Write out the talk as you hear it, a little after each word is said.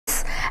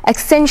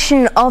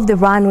Extension of the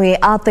runway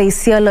at the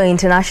Isiolo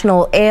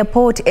International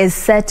Airport is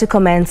set to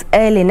commence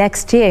early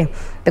next year.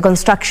 The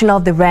construction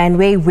of the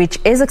runway, which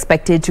is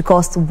expected to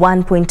cost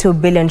 1.2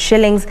 billion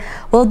shillings,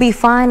 will be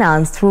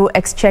financed through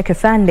exchequer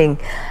funding.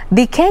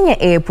 The Kenya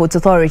Airport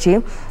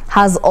Authority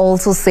has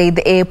also said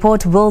the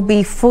airport will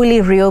be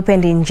fully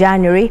reopened in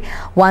January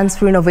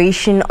once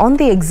renovation on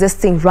the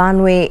existing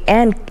runway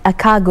and a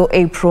cargo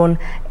apron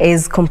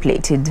is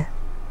completed.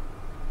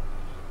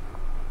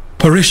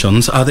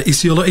 Operations at the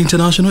Isiolo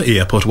International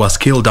Airport was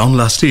scaled down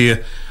last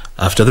year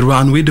after the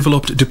runway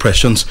developed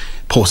depressions,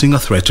 posing a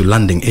threat to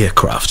landing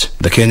aircraft.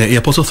 The Kenya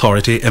Airport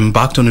Authority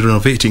embarked on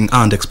renovating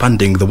and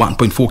expanding the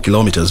 1.4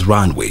 kilometers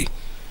runway.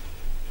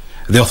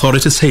 The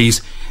authority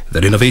says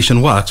the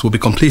renovation works will be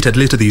completed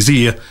later this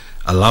year,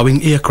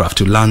 allowing aircraft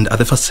to land at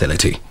the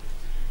facility.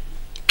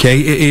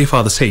 KAA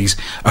further says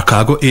a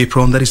cargo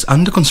apron that is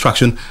under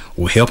construction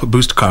will help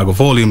boost cargo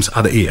volumes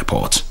at the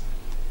airport.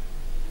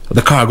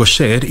 The cargo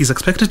shed is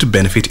expected to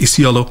benefit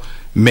Isiolo,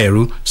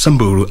 Meru,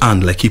 Samburu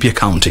and Laikipia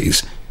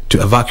counties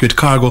to evacuate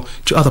cargo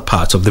to other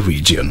parts of the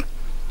region.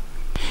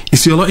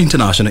 Isiolo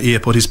International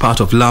Airport is part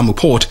of Lamu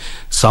Port,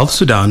 South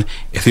Sudan,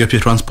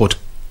 Ethiopia Transport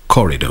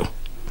Corridor.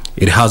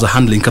 It has a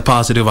handling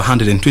capacity of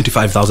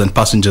 125,000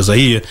 passengers a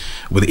year,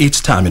 with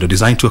each terminal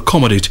designed to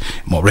accommodate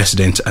more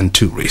residents and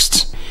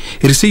tourists.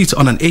 It sits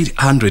on an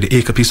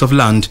 800-acre piece of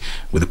land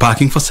with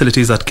parking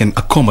facilities that can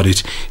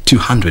accommodate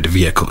 200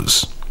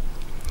 vehicles.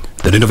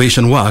 The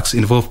renovation works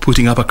involve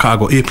putting up a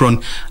cargo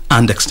apron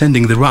and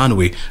extending the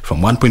runway from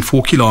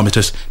 1.4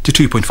 kilometers to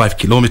 2.5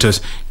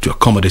 kilometers to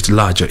accommodate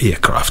larger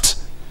aircraft.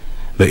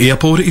 The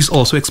airport is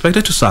also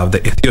expected to serve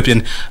the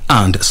Ethiopian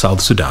and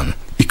South Sudan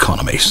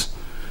economies.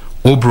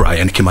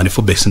 O'Brien Kimani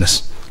for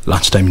Business,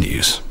 Lunchtime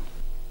News.